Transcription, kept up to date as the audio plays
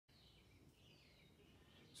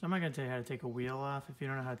So I'm not going to tell you how to take a wheel off. If you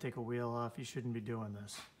don't know how to take a wheel off, you shouldn't be doing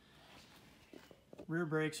this. Rear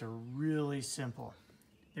brakes are really simple.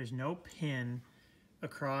 There's no pin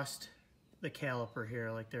across the caliper here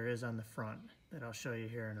like there is on the front that I'll show you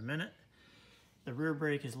here in a minute. The rear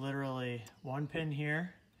brake is literally one pin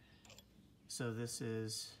here. So this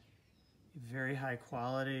is a very high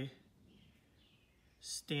quality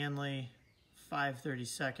Stanley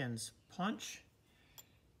 5/32 punch.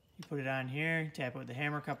 You put it on here, tap it with the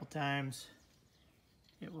hammer a couple times,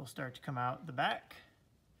 it will start to come out the back.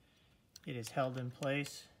 It is held in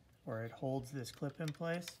place, or it holds this clip in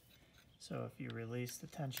place. So if you release the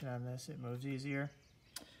tension on this, it moves easier.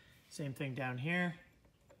 Same thing down here.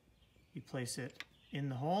 You place it in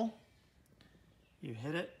the hole, you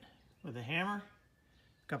hit it with a hammer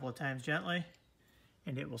a couple of times gently,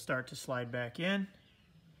 and it will start to slide back in.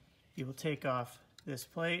 You will take off this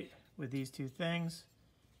plate with these two things,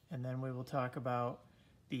 and then we will talk about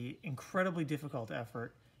the incredibly difficult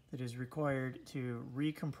effort that is required to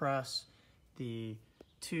recompress the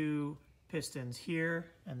two pistons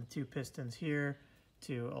here and the two pistons here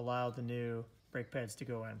to allow the new brake pads to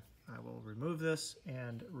go in. I will remove this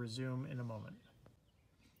and resume in a moment.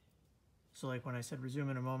 So like when I said resume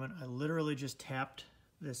in a moment, I literally just tapped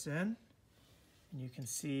this in, and you can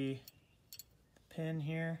see the pin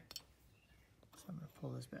here. So I'm going to pull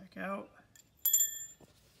this back out.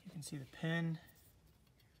 You can see the pin.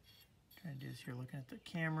 Trying to do this here looking at the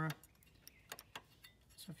camera.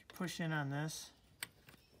 So if you push in on this,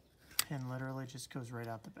 the pin literally just goes right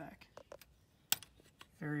out the back.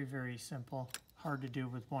 Very, very simple. Hard to do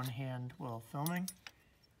with one hand while filming,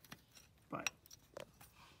 but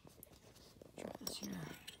try this here.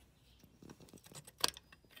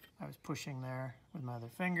 I was pushing there with my other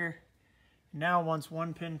finger. Now once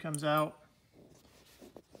one pin comes out,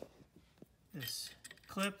 this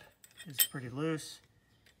clip is pretty loose,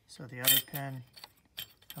 so the other pin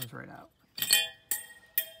comes right out.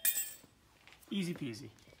 Easy peasy.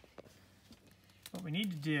 What we need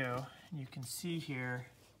to do, and you can see here,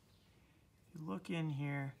 if you look in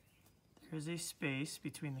here, there's a space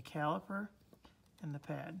between the caliper and the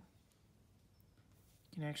pad.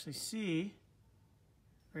 You can actually see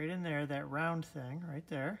right in there that round thing right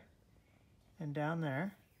there, and down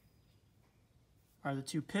there are the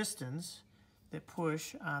two pistons that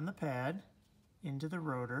push on the pad into the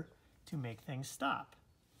rotor to make things stop.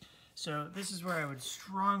 So this is where I would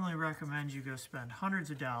strongly recommend you go spend hundreds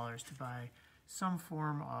of dollars to buy some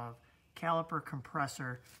form of caliper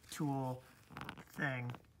compressor tool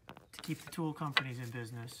thing to keep the tool companies in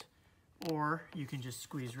business, or you can just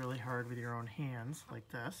squeeze really hard with your own hands like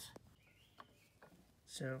this.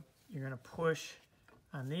 So you're going to push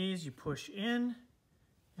on these, you push in,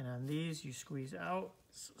 and on these you squeeze out.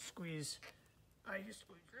 So I just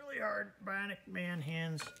squeeze really hard, bionic man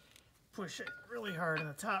hands, push it really hard on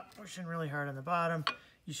the top, pushing really hard on the bottom.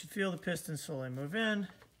 You should feel the pistons slowly move in,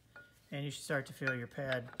 and you should start to feel your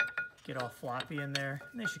pad get all floppy in there,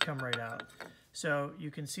 and they should come right out. So you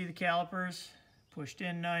can see the calipers pushed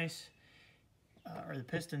in nice, or the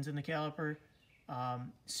pistons in the caliper.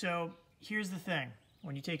 So here's the thing.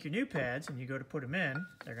 When you take your new pads and you go to put them in,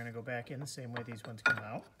 they're going to go back in the same way these ones come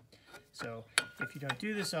out. So if you don't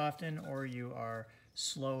do this often, or you are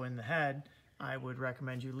slow in the head, I would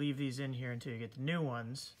recommend you leave these in here until you get the new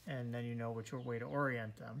ones, and then you know which way to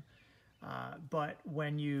orient them. But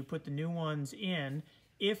when you put the new ones in,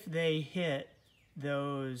 if they hit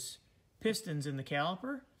those pistons in the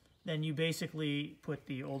caliper, then you basically put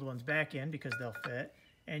the old ones back in because they'll fit,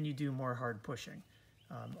 and you do more hard pushing.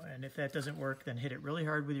 And if that doesn't work, then hit it really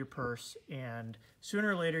hard with your purse, and sooner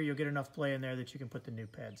or later you'll get enough play in there that you can put the new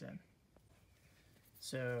pads in.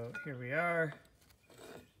 So here we are.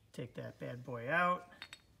 Take that bad boy out.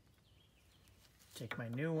 Take my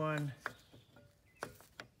new one,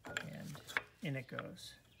 and in it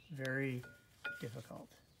goes. Very difficult.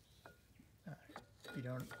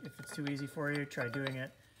 If it's too easy for you, try doing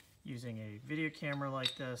it using a video camera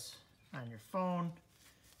like this on your phone.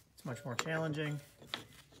 It's much more challenging.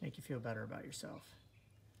 Make you feel better about yourself.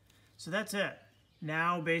 So that's it.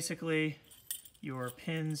 Now basically your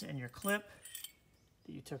pins and your clip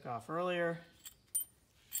that you took off earlier,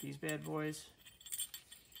 these bad boys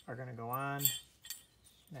are going to go on.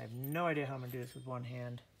 And I have no idea how I'm going to do this with one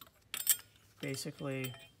hand.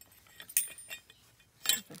 Basically,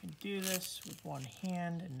 if I can do this with one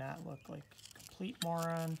hand and not look like a complete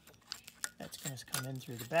moron, that's going to come in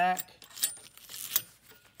through the back.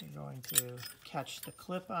 You're going to catch the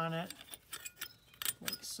clip on it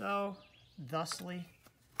like so, thusly.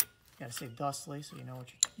 You gotta say thusly so you know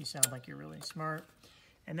you sound like you're really smart.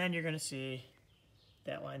 And then you're gonna see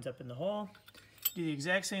that lines up in the hole. Do the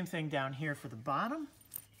exact same thing down here for the bottom.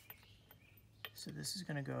 So this is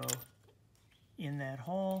going to go in that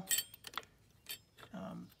hole.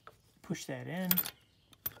 Push that in.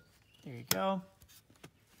 There you go.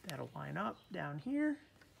 That'll line up down here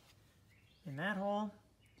in that hole.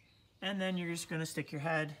 And then you're just going to stick your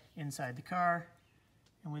head inside the car,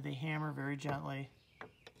 and with a hammer very gently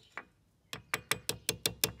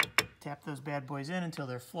tap those bad boys in until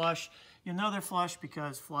they're flush. You'll know they're flush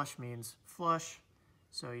because flush means flush.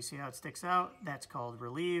 So you see how it sticks out? That's called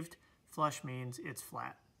relieved. Flush means it's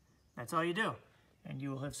flat. That's all you do. And you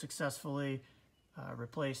will have successfully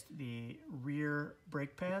replaced the rear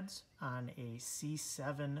brake pads on a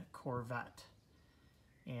C7 Corvette.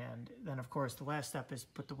 And then, of course, the last step is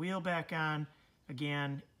put the wheel back on.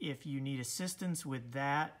 Again, if you need assistance with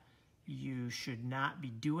that, you should not be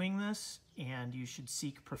doing this, and you should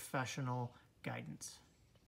seek professional guidance.